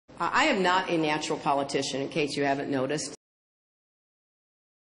I am not a natural politician, in case you haven't noticed.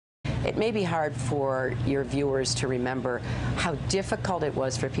 It may be hard for your viewers to remember how difficult it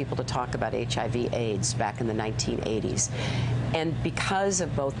was for people to talk about HIV/AIDS back in the 1980s. And because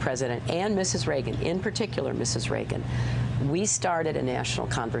of both President and Mrs. Reagan, in particular Mrs. Reagan, we started a national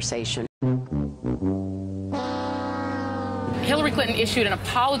conversation. Hillary Clinton issued an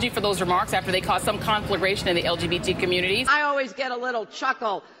apology for those remarks after they caused some conflagration in the LGBT community. I always get a little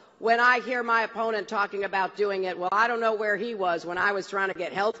chuckle when I hear my opponent talking about doing it. Well, I don't know where he was when I was trying to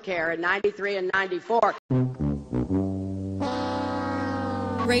get health care in '93 and '94.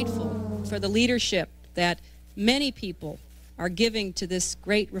 Grateful for the leadership that many people are giving to this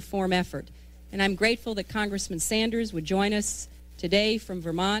great reform effort. And I'm grateful that Congressman Sanders would join us today from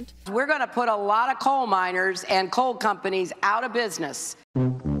Vermont. We're going to put a lot of coal miners and coal companies out of business. The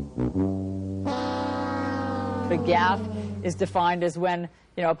gaffe is defined as when,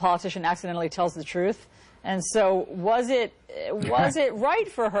 a politician accidentally tells the truth. And so was it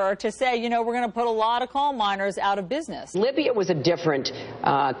right for her to say, we're going to put a lot of coal miners out of business? Libya was a different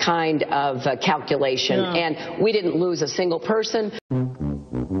kind of calculation, and we didn't lose a single person.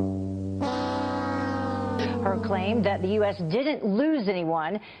 Her claim that the U.S. didn't lose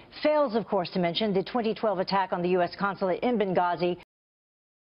anyone fails, of course, to mention the 2012 attack on the U.S. consulate in Benghazi.